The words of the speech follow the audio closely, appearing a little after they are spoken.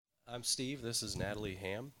I'm Steve. This is Natalie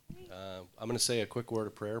Hamm. I'm going to say a quick word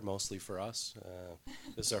of prayer, mostly for us.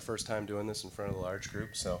 This is our first time doing this in front of a large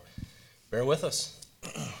group, so bear with us.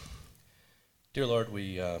 Dear Lord,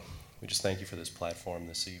 we just thank you for this platform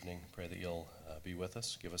this evening. Pray that you'll be with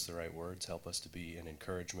us, give us the right words, help us to be an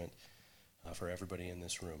encouragement for everybody in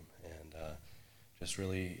this room, and just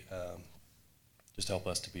really just help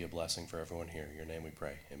us to be a blessing for everyone here. In your name we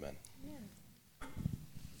pray. Amen. Amen.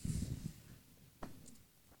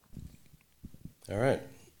 All right.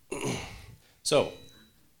 So,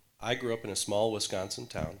 I grew up in a small Wisconsin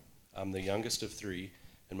town. I'm the youngest of three,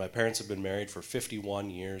 and my parents have been married for 51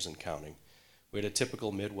 years and counting. We had a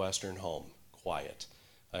typical Midwestern home, quiet.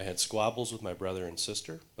 I had squabbles with my brother and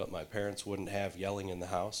sister, but my parents wouldn't have yelling in the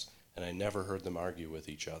house, and I never heard them argue with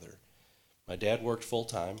each other. My dad worked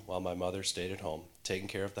full-time while my mother stayed at home, taking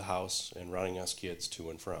care of the house and running us kids to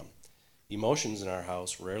and from. Emotions in our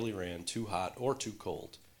house rarely ran too hot or too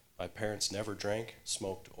cold. My parents never drank,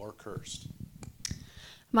 smoked, or cursed.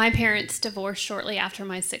 My parents divorced shortly after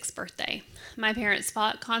my 6th birthday. My parents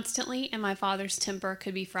fought constantly, and my father's temper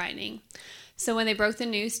could be frightening. So when they broke the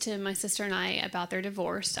news to my sister and I about their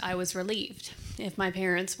divorce, I was relieved. If my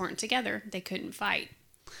parents weren't together, they couldn't fight.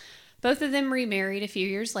 Both of them remarried a few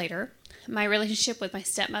years later. My relationship with my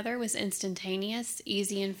stepmother was instantaneous,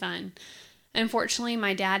 easy, and fun. Unfortunately,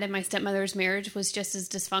 my dad and my stepmother's marriage was just as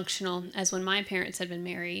dysfunctional as when my parents had been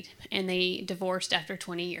married, and they divorced after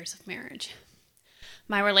 20 years of marriage.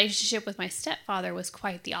 My relationship with my stepfather was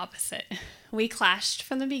quite the opposite. We clashed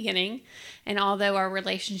from the beginning, and although our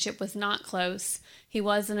relationship was not close, he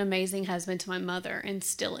was an amazing husband to my mother and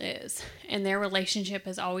still is, and their relationship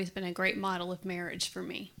has always been a great model of marriage for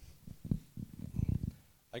me.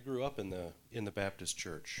 I grew up in the Baptist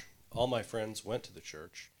church. All my friends went to the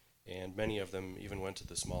church, and many of them even went to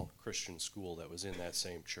the small Christian school that was in that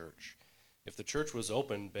same church. If the church was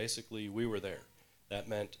open, basically we were there. That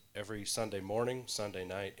meant every Sunday morning, Sunday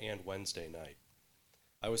night, and Wednesday night.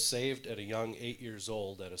 I was saved at a young 8 years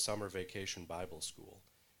old at a summer vacation Bible school.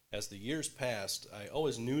 As the years passed, I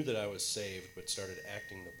always knew that I was saved, but started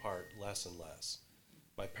acting the part less and less.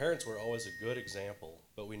 My parents were always a good example,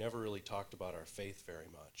 but we never really talked about our faith very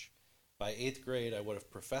much. By 8th grade, I would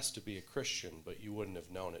have professed to be a Christian, but you wouldn't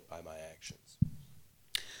have known it by my actions.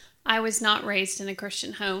 I was not raised in a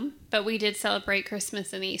Christian home, but we did celebrate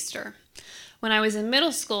Christmas and Easter. When I was in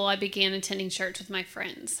middle school, I began attending church with my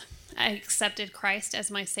friends. I accepted Christ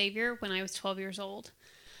as my Savior when I was 12 years old.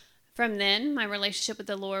 From then, my relationship with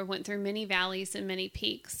the Lord went through many valleys and many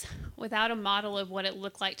peaks. Without a model of what it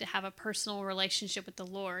looked like to have a personal relationship with the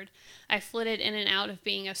Lord, I flitted in and out of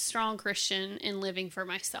being a strong Christian and living for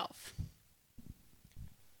myself.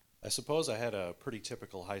 I suppose I had a pretty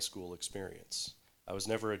typical high school experience. I was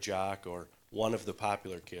never a jock or one of the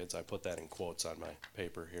popular kids. I put that in quotes on my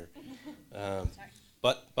paper here.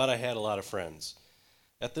 But I had a lot of friends.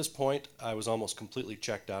 At this point, I was almost completely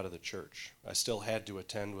checked out of the church. I still had to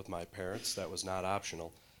attend with my parents. That was not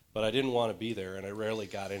optional. But I didn't want to be there, and I rarely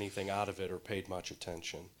got anything out of it or paid much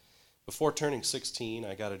attention. Before turning 16,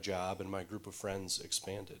 I got a job, and my group of friends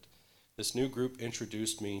expanded. This new group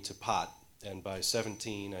introduced me to pot, and by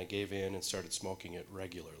 17, I gave in and started smoking it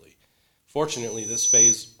regularly. Fortunately, this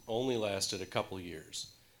phase only lasted a couple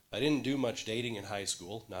years. I didn't do much dating in high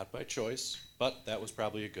school, not by choice, but that was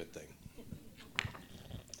probably a good thing.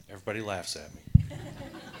 Everybody laughs at me.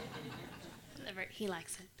 He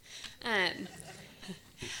likes it.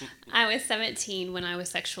 I was 17 when I was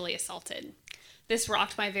sexually assaulted. This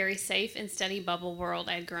rocked my very safe and steady bubble world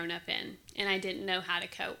I had grown up in, and I didn't know how to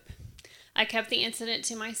cope. I kept the incident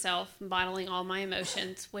to myself, bottling all my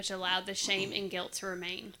emotions, which allowed the shame and guilt to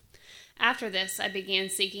remain. After this, I began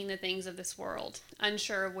seeking the things of this world,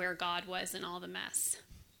 unsure of where God was in all the mess.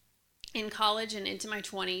 In college and into my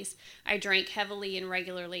 20s, I drank heavily and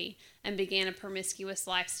regularly and began a promiscuous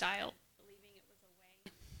lifestyle, believing it was a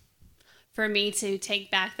way for me to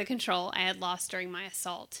take back the control I had lost during my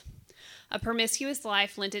assault. A promiscuous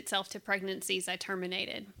life lent itself to pregnancies I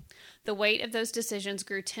terminated. The weight of those decisions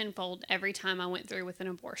grew tenfold every time I went through with an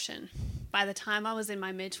abortion. By the time I was in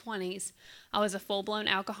my mid-20s, I was a full-blown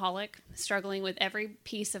alcoholic, struggling with every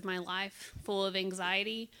piece of my life, full of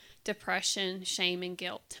anxiety, depression, shame, and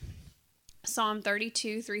guilt. Psalm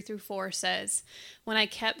 32, 3-4 says, "When I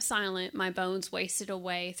kept silent, my bones wasted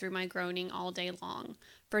away through my groaning all day long.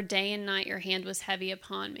 For day and night your hand was heavy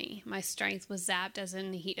upon me. My strength was zapped as in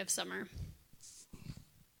the heat of summer."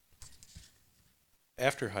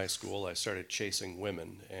 After high school, I started chasing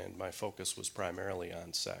women, and my focus was primarily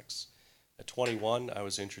on sex. At 21, I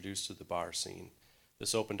was introduced to the bar scene.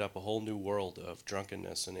 This opened up a whole new world of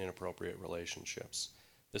drunkenness and inappropriate relationships.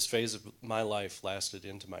 This phase of my life lasted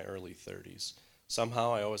into my early 30s.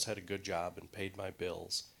 Somehow I always had a good job and paid my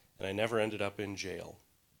bills, and I never ended up in jail.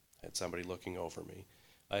 I had somebody looking over me.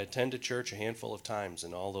 I attended church a handful of times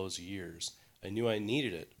in all those years. I knew I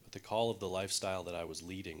needed it, but the call of the lifestyle that I was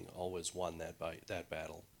leading always won that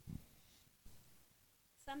battle.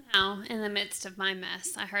 Somehow, in the midst of my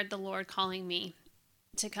mess, I heard the Lord calling me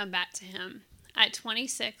to come back to Him. At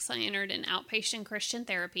 26, I entered an outpatient Christian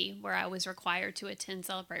therapy where I was required to attend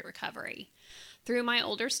Celebrate Recovery. Through my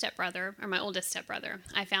oldest stepbrother,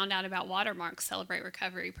 I found out about Watermark's Celebrate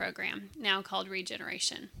Recovery program, now called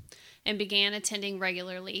Regeneration, and began attending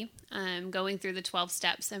regularly, going through the 12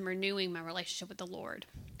 steps and renewing my relationship with the Lord.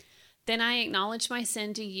 Then I acknowledged my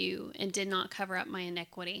sin to you and did not cover up my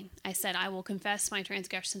iniquity. I said, I will confess my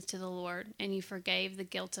transgressions to the Lord, and you forgave the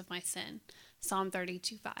guilt of my sin. Psalm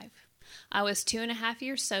 32:5. I was 2.5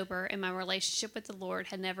 years sober, and my relationship with the Lord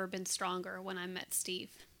had never been stronger when I met Steve.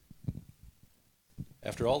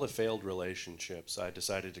 After all the failed relationships, I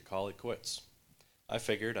decided to call it quits. I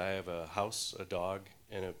figured I have a house, a dog,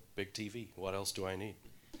 and a big TV. What else do I need?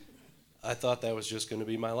 I thought that was just going to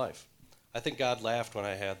be my life. I think God laughed when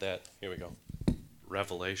I had that, here we go,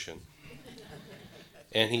 revelation.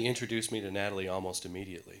 And he introduced me to Natalie almost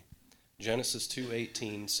immediately. Genesis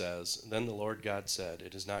 2:18 says, Then the Lord God said,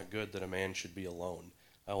 It is not good that a man should be alone.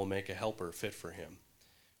 I will make a helper fit for him.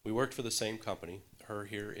 We worked for the same company, her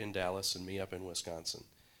here in Dallas and me up in Wisconsin.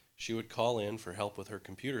 She would call in for help with her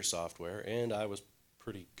computer software, and I was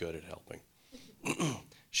pretty good at helping.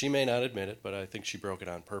 She may not admit it, but I think she broke it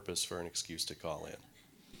on purpose for an excuse to call in.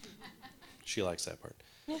 She likes that part.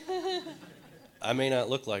 I may not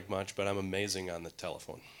look like much, but I'm amazing on the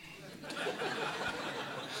telephone.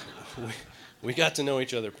 We got to know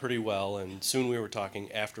each other pretty well, and soon we were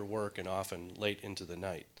talking after work and often late into the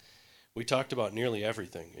night. We talked about nearly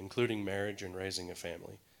everything, including marriage and raising a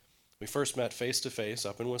family. We first met face-to-face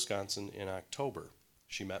up in Wisconsin in October.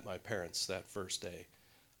 She met my parents that first day.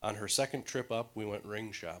 On her second trip up, we went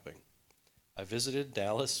ring shopping. I visited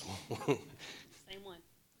Dallas. Same one.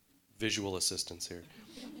 Visual assistance here.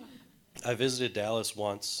 I visited Dallas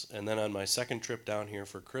once, and then on my second trip down here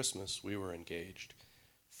for Christmas, we were engaged.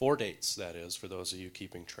 4 dates, that is, for those of you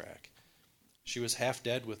keeping track. She was half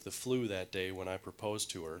dead with the flu that day when I proposed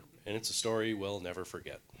to her, and it's a story we'll never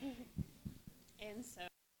forget. And so,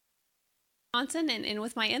 Wisconsin and in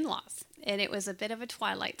with my in-laws, and it was a bit of a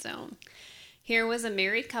twilight zone. Here was a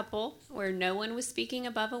married couple where no one was speaking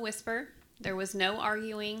above a whisper. There was no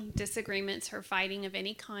arguing, disagreements, or fighting of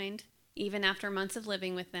any kind, even after months of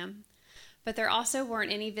living with them. But there also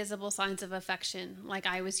weren't any visible signs of affection like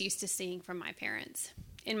I was used to seeing from my parents.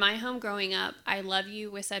 In my home growing up, I love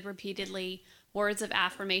you was said repeatedly. Words of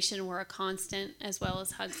affirmation were a constant, as well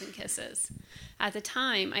as hugs and kisses. At the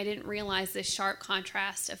time, I didn't realize this sharp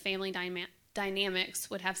contrast of family dynamics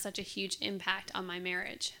would have such a huge impact on my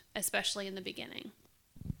marriage, especially in the beginning.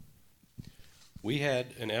 We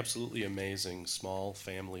had an absolutely amazing small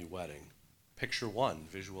family wedding. Picture one,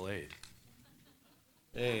 visual aid.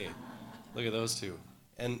 Hey, look at those two.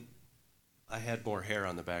 And I had more hair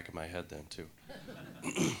on the back of my head then, too.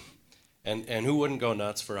 And who wouldn't go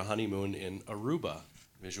nuts for a honeymoon in Aruba?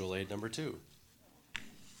 Visual aid number 2.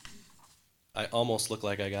 I almost look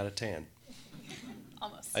like I got a tan.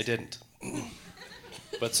 Almost. I didn't.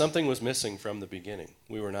 But something was missing from the beginning.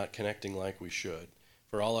 We were not connecting like we should.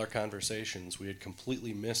 For all our conversations, we had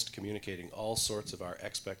completely missed communicating all sorts of our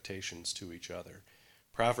expectations to each other.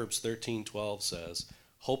 Proverbs 13:12 says,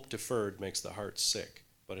 Hope deferred makes the heart sick,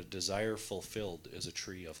 but a desire fulfilled is a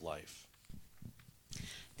tree of life.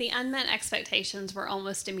 The unmet expectations were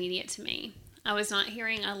almost immediate to me. I was not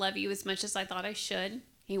hearing I love you as much as I thought I should.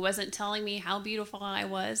 He wasn't telling me how beautiful I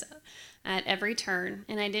was at every turn,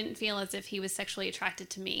 and I didn't feel as if he was sexually attracted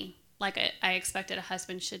to me, like I expected a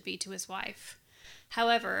husband should be to his wife.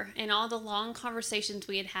 However, in all the long conversations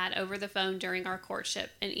we had had over the phone during our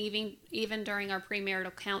courtship, and even during our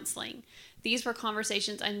premarital counseling, these were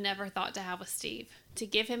conversations I never thought to have with Steve, to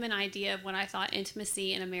give him an idea of what I thought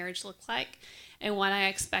intimacy in a marriage looked like and what I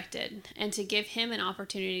expected, and to give him an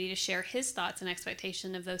opportunity to share his thoughts and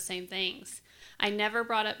expectation of those same things. I never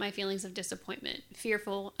brought up my feelings of disappointment,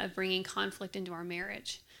 fearful of bringing conflict into our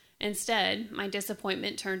marriage. Instead, my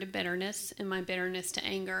disappointment turned to bitterness and my bitterness to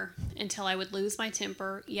anger until I would lose my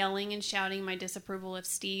temper, yelling and shouting my disapproval of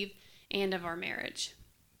Steve and of our marriage.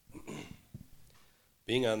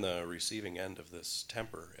 Being on the receiving end of this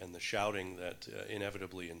temper and the shouting that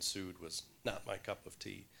inevitably ensued was not my cup of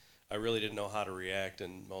tea. I really didn't know how to react,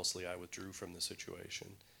 and mostly I withdrew from the situation.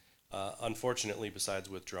 Unfortunately, besides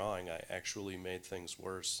withdrawing, I actually made things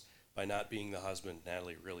worse by not being the husband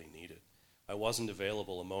Natalie really needed. I wasn't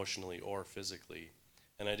available emotionally or physically,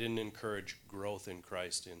 and I didn't encourage growth in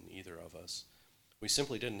Christ in either of us. We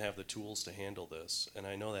simply didn't have the tools to handle this, and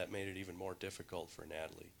I know that made it even more difficult for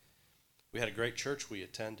Natalie. We had a great church we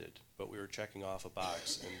attended, but we were checking off a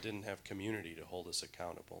box and didn't have community to hold us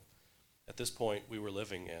accountable. At this point, we were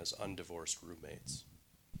living as undivorced roommates.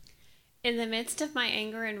 In the midst of my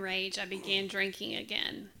anger and rage, I began drinking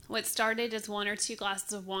again. What started as 1 or 2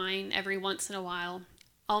 glasses of wine every once in a while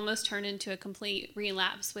almost turned into a complete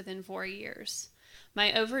relapse within 4 years.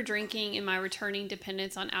 My over-drinking and my returning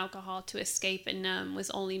dependence on alcohol to escape and numb was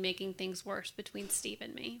only making things worse between Steve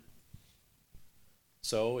and me.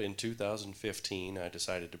 So, in 2015, I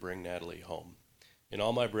decided to bring Natalie home. In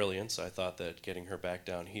all my brilliance, I thought that getting her back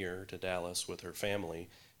down here to Dallas with her family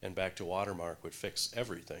and back to Watermark would fix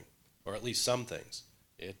everything, or at least some things.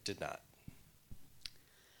 It did not.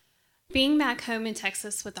 Being back home in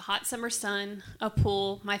Texas with the hot summer sun, a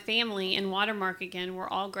pool, my family, and Watermark again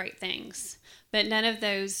were all great things. But none of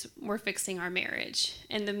those were fixing our marriage,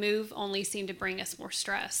 and the move only seemed to bring us more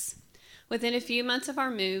stress. Within a few months of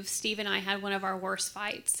our move, Steve and I had one of our worst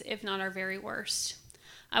fights, if not our very worst.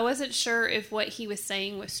 I wasn't sure if what he was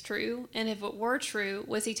saying was true, and if it were true,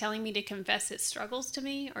 was he telling me to confess his struggles to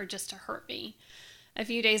me or just to hurt me? A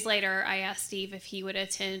few days later, I asked Steve if he would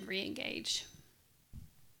attend Reengage.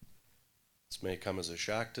 This may come as a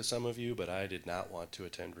shock to some of you, but I did not want to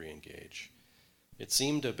attend Reengage. It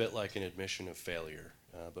seemed a bit like an admission of failure,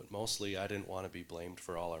 but mostly I didn't want to be blamed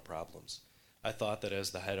for all our problems. I thought that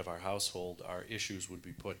as the head of our household, our issues would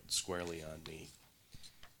be put squarely on me.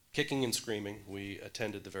 Kicking and screaming, we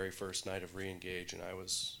attended the very first night of Reengage, and I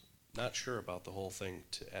was not sure about the whole thing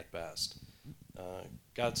at best.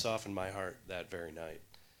 God softened my heart that very night.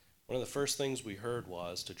 One of the first things we heard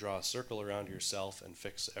was to draw a circle around yourself and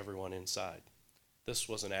fix everyone inside. This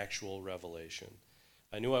was an actual revelation.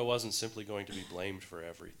 I knew I wasn't simply going to be blamed for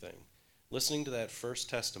everything. Listening to that first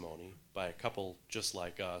testimony by a couple just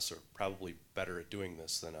like us, or probably better at doing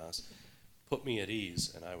this than us, put me at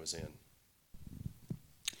ease, and I was in.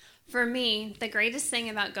 For me, the greatest thing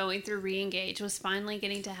about going through Reengage was finally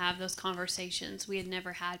getting to have those conversations we had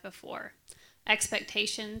never had before.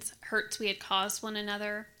 Expectations, hurts we had caused one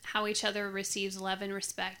another, how each other receives love and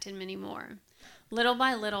respect, and many more. Little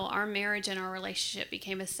by little, our marriage and our relationship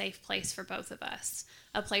became a safe place for both of us,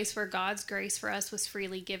 a place where God's grace for us was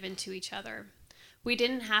freely given to each other. We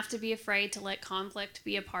didn't have to be afraid to let conflict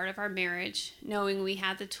be a part of our marriage, knowing we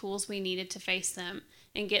had the tools we needed to face them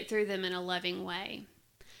and get through them in a loving way.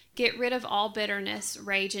 Get rid of all bitterness,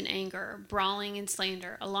 rage, and anger, brawling and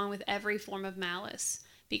slander, along with every form of malice.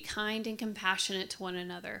 Be kind and compassionate to one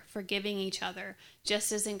another, forgiving each other,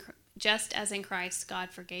 just as in Christ God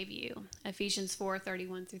forgave you. Ephesians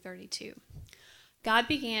 4:31-32. God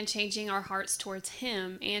began changing our hearts towards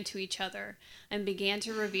Him and to each other, and began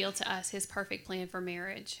to reveal to us His perfect plan for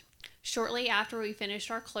marriage. Shortly after we finished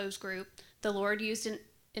our closed group, the Lord used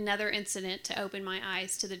another incident to open my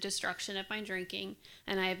eyes to the destruction of my drinking,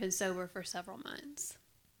 and I have been sober for several months.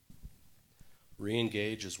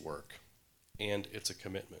 Reengage is work. And it's a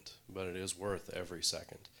commitment, but it is worth every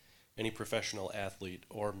second. Any professional athlete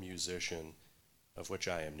or musician, of which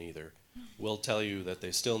I am neither, will tell you that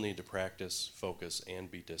they still need to practice, focus,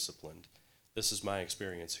 and be disciplined. This is my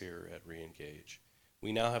experience here at Reengage.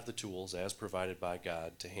 We now have the tools, as provided by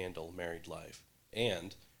God, to handle married life.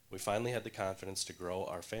 And we finally had the confidence to grow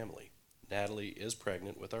our family. Natalie is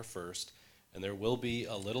pregnant with our first, and there will be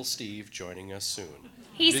a little Steve joining us soon.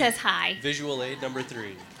 He says hi. Visual aid number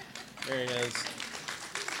 3. There he is.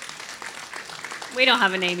 We don't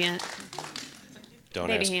have a name yet.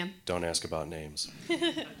 Baby Hamm. Don't ask about names.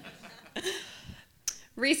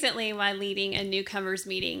 Recently, while leading a newcomers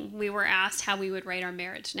meeting, we were asked how we would rate our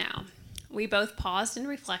marriage now. We both paused and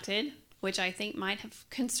reflected, which I think might have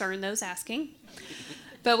concerned those asking.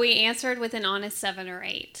 But we answered with an honest 7 or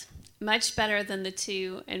 8. Much better than the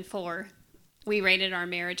 2 and 4 we rated our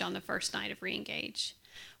marriage on the first night of Reengage.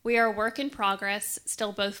 We are a work in progress,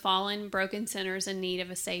 still both fallen, broken sinners in need of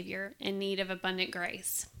a Savior, in need of abundant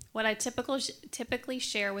grace. What I typically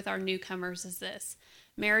share with our newcomers is this: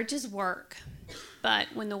 marriage is work, but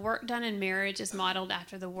when the work done in marriage is modeled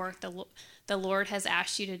after the work the Lord has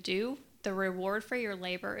asked you to do, the reward for your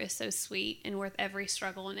labor is so sweet and worth every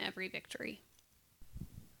struggle and every victory.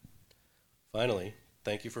 Finally,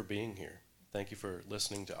 thank you for being here. Thank you for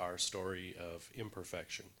listening to our story of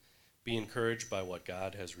imperfection. Be encouraged by what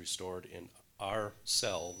God has restored in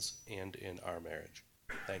ourselves and in our marriage.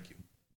 Thank you.